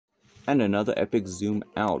And another epic zoom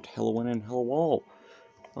out. Hello one and hello all.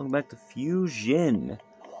 Welcome back to Fusion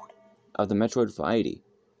of the Metroid variety.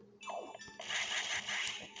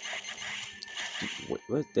 Wait,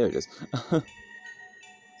 what? There it is.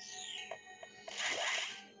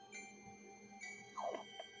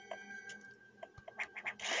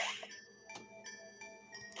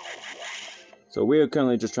 So we are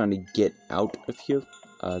currently just trying to get out of here.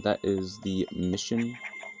 That is the mission.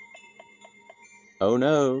 Oh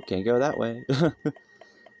no, can't go that way.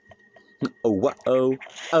 Oh, uh-oh.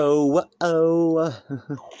 Oh, uh-oh.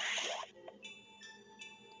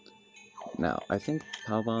 Now, I think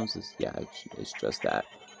power bombs is, yeah, it's just that.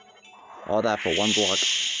 All that for one block.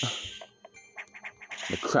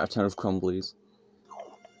 The crap ton of crumblies.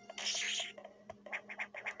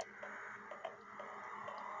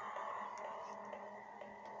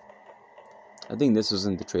 I think this was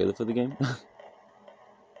in the trailer for the game.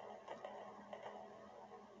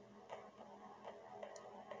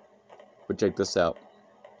 But check this out.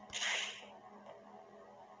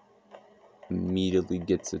 Immediately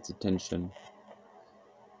gets its attention.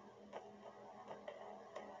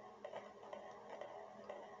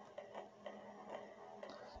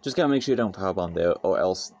 Just gotta make sure you don't powerbomb there, or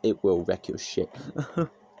else it will wreck your shit.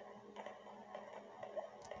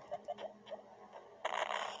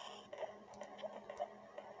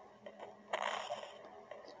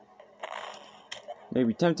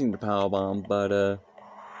 Maybe tempting to powerbomb, but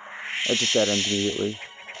I just dead ends immediately.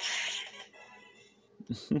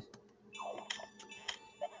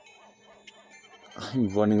 I'm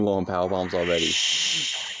running low on power bombs already.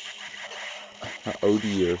 Oh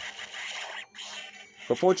dear.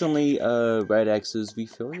 But fortunately, red X's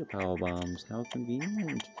refill your power bombs. How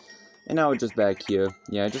convenient. And now we're just back here.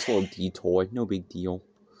 Yeah, just a little detour. No big deal.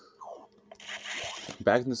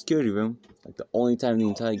 Back in the security room. Like the only time in the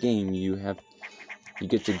entire game you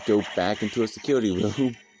get to go back into a security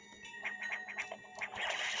room.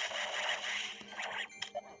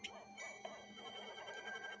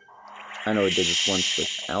 I know I did this once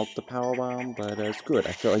without the power bomb, but it's good.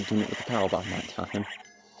 I feel like doing it with the power bomb that time.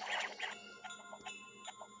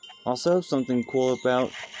 Also, something cool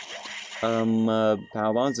about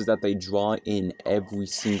power bombs is that they draw in every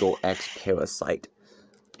single X parasite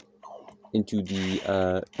into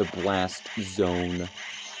the blast zone.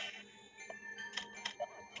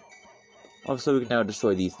 Also, we can now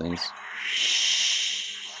destroy these things.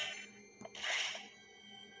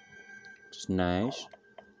 Just nice.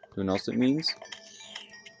 You know what else it means?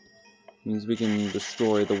 It means we can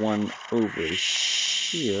destroy the one over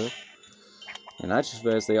here. And I just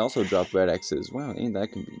realized they also drop red X's. Wow, ain't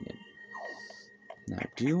that convenient. Now,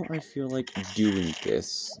 do I feel like doing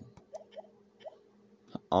this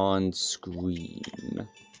on screen?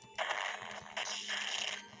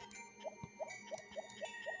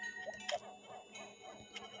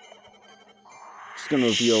 Just gonna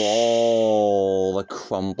reveal all the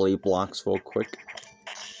crumbly blocks real quick.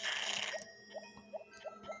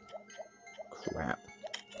 Crap.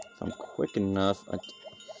 If I'm quick enough,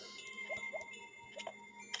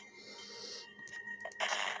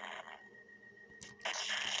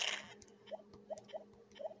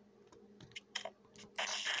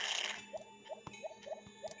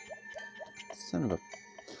 son of a...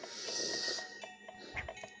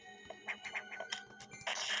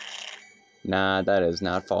 Nah, that is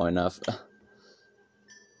not far enough.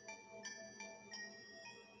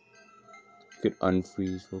 Could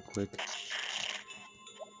unfreeze real quick.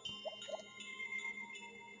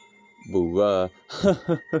 Bruh.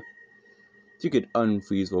 You could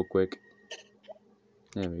unfreeze real quick.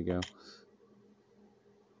 There we go.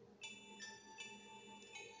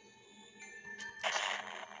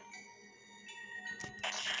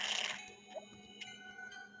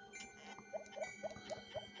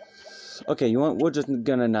 Okay, you know what? We're just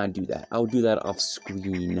gonna not do that. I'll do that off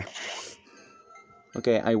screen.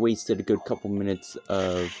 Okay, I wasted a good couple minutes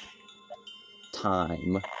of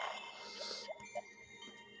time.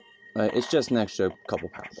 It's just an extra couple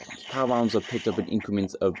power bombs. Power bombs are picked up in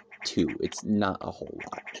increments of 2. It's not a whole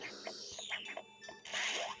lot.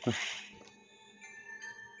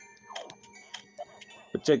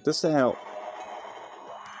 But check this out.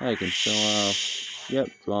 I can show off. Yep,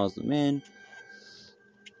 draws them in.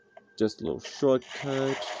 Just a little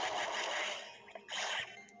shortcut.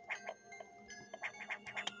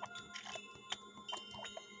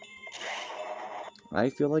 I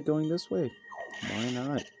feel like going this way. Why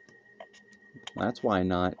not? That's why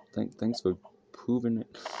not. Thanks for proving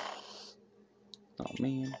it. Oh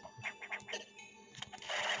man.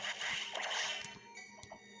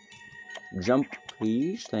 Jump,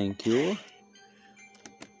 please. Thank you.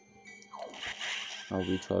 I'll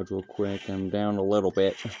recharge real quick. I'm down a little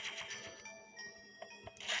bit.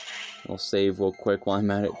 I'll save real quick while I'm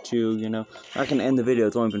at it too, you know. I can end the video,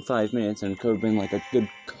 it's only been 5 minutes, and it could have been like a good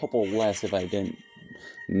couple less if I didn't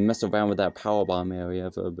mess around with that power bomb area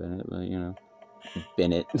for a minute, but you know.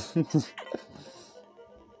 Bennett.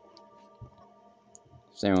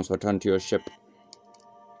 Samus, return to your ship.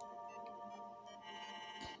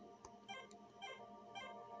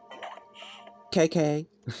 KK.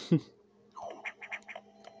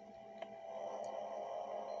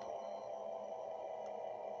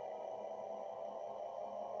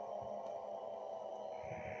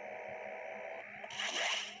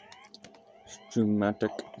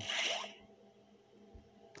 Dramatic.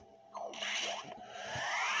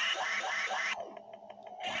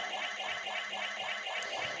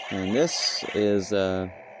 And this is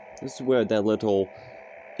where that little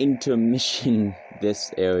intermission,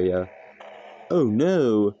 this area. Oh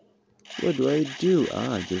no! What do I do?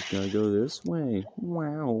 Ah, I just gotta go this way.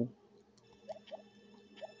 Wow.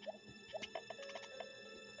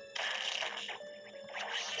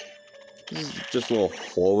 This is just a little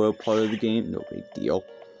horror part of the game, no big deal.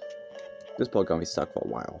 This part got me stuck for a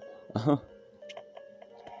while.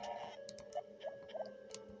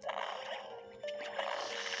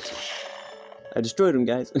 I destroyed him,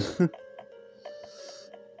 guys.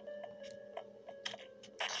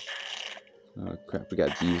 Oh crap, we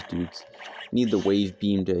got these dudes. Need the wave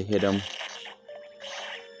beam to hit them.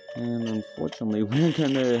 And unfortunately, we're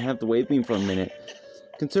gonna have the wave beam for a minute.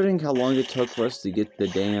 Considering how long it took for us to get the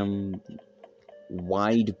damn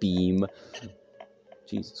wide beam.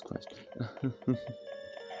 Jesus Christ.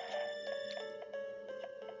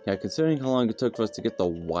 Yeah, considering how long it took for us to get the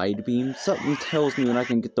wide beam, something tells me when I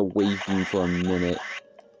can get the wave beam for a minute.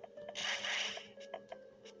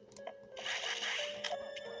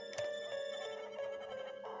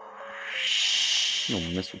 No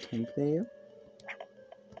missile tank there.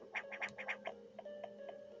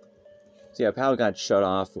 So yeah, power got shut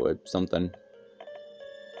off or something.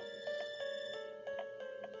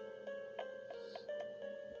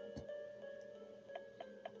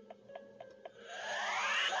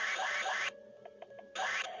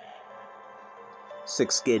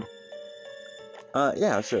 Six skid.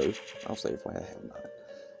 Yeah, sure. I'll save why I have not.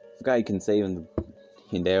 Forgot you can save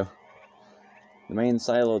in there. The main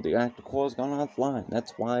silo of the reactor core has gone offline.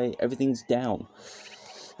 That's why everything's down.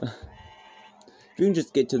 If you can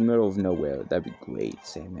just get to the middle of nowhere, that'd be great,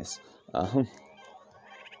 Samus.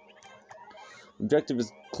 Objective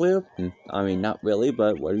is clear. I mean, not really,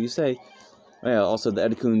 but what do you say? Oh, yeah, also the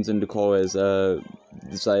Edicoons and Decoras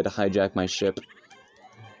decided to hijack my ship.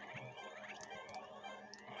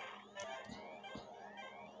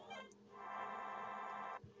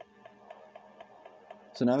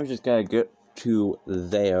 So now we just gotta get to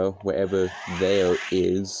there, wherever there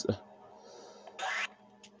is.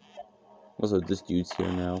 Also, this dude's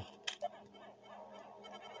here now.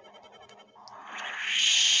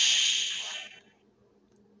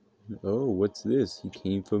 Oh, what's this? He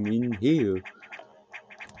came from in here.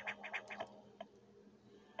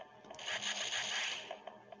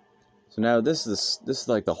 So now this is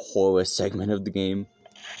like the horror segment of the game.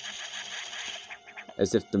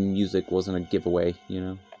 As if the music wasn't a giveaway, you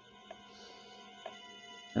know.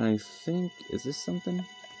 And I think, is this something?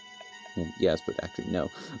 Well, yes, but actually no.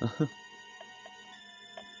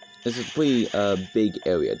 This is a pretty big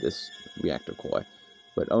area, this reactor core.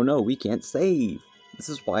 But oh no, we can't save. This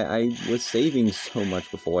is why I was saving so much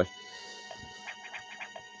before.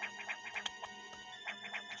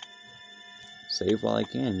 Save while I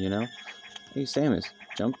can, you know. Hey Samus,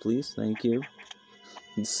 jump please, thank you.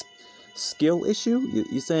 Skill issue?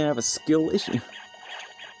 You saying I have a skill issue?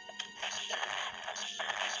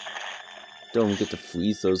 Don't get to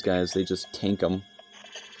freeze those guys, they just tank them.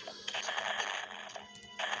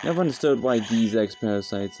 Never understood why these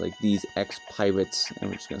ex-parasites, like these ex-pirates, and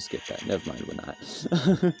we're just gonna skip that, never mind, we're not.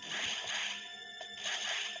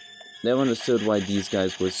 Never understood why these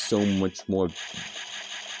guys were so much more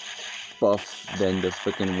buff than the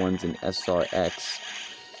freaking ones in SRX.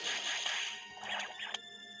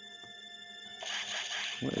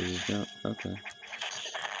 What is that? Okay.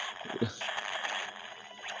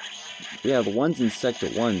 Yeah, the ones in Sector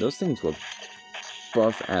 1, those things were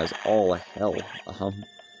buff as all hell.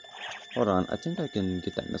 Hold on, I think I can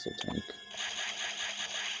get that missile tank.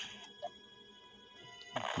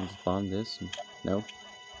 Can just bomb this? No?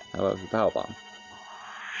 How about the power bomb?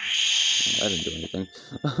 That didn't do anything.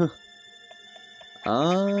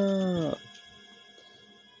 Ah!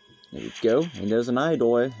 There we go, and there's an eye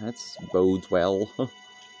door. That bodes well.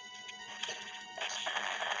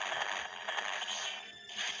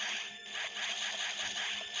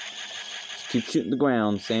 keep shooting the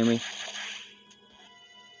ground, Sammy.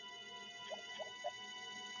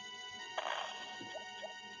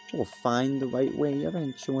 We'll find the right way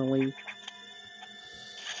eventually.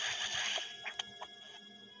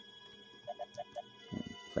 Oh,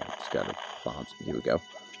 crap, just got a bomb. Here we go.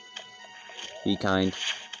 Be kind.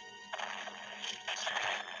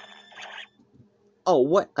 Oh,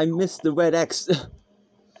 what? I missed the red X.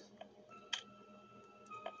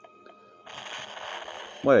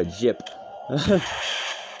 What a jip. So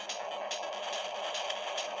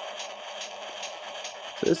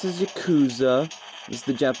this is Yakuza. This is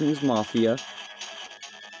the Japanese Mafia.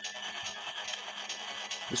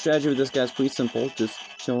 The strategy with this guy is pretty simple. Just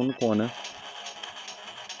chill in the corner.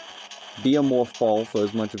 Be a morph ball for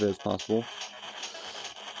as much of it as possible.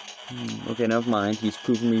 Okay, never mind. He's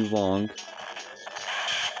proven me wrong.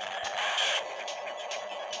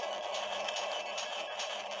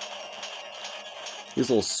 These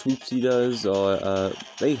little swoops he does are,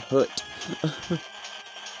 they hurt.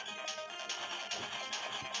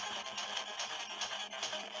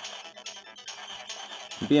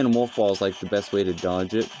 Being a morph ball is like the best way to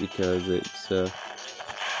dodge it because it's, you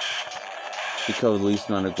cover the least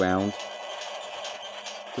amount of ground.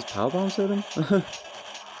 Does power bombs hit him?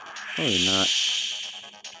 Probably not.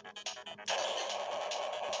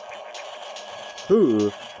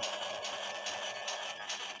 Ooh.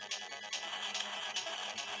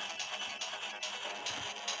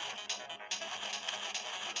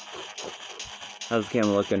 How's the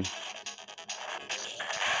camera looking?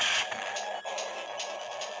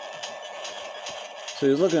 So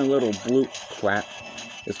he's looking a little blue crap.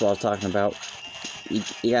 That's what I was talking about. You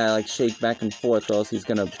gotta like shake back and forth or else he's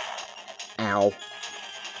gonna... Ow.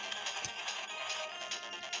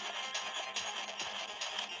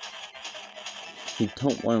 You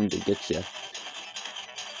don't want him to get you.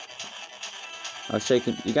 I was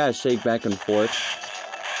shaking... You gotta shake back and forth.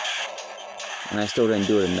 And I still didn't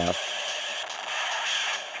do it enough.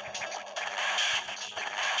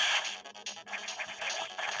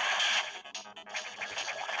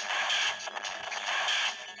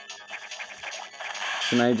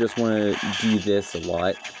 And I just want to do this a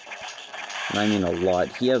lot. And I mean a lot.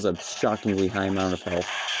 He has a shockingly high amount of health.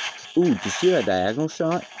 Ooh, did you see that diagonal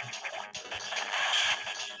shot?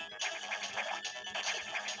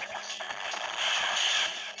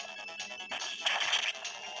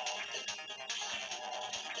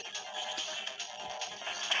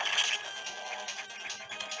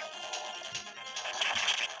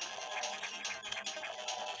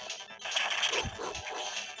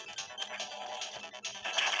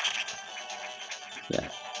 Yeah,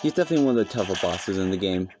 he's definitely one of the tougher bosses in the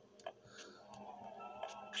game.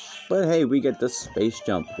 But hey, we get the space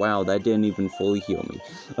jump. Wow, that didn't even fully heal me.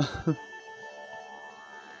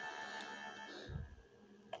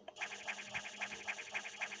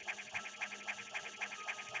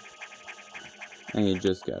 And you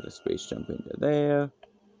just got a space jump into there.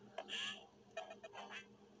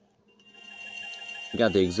 We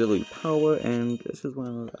got the auxiliary power, and this is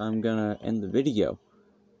where I'm gonna end the video.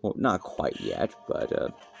 Well, not quite yet, but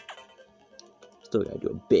still gotta do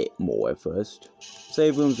a bit more first.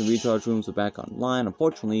 Save rooms and recharge rooms are back online.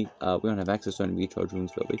 Unfortunately, we don't have access to any recharge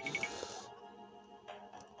rooms, really.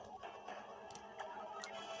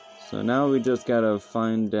 So now we just gotta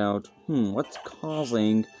find out, what's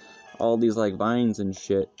causing all these, like, vines and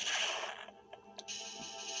shit.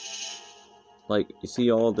 Like, you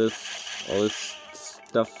see all this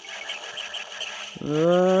stuff?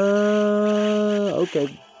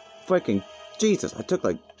 Okay. Freaking Jesus, I took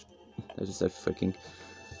like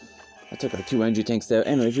 2 energy tanks there.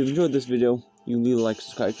 Anyway, if you've enjoyed this video, you can leave a like,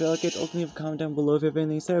 subscribe if you like it, or leave a comment down below if you have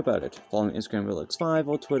anything to say about it. Follow me on Instagram, Relix5,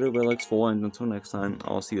 or Twitter, Relix4, and until next time,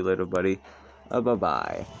 I'll see you later, buddy.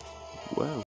 Bye-bye. Whoa.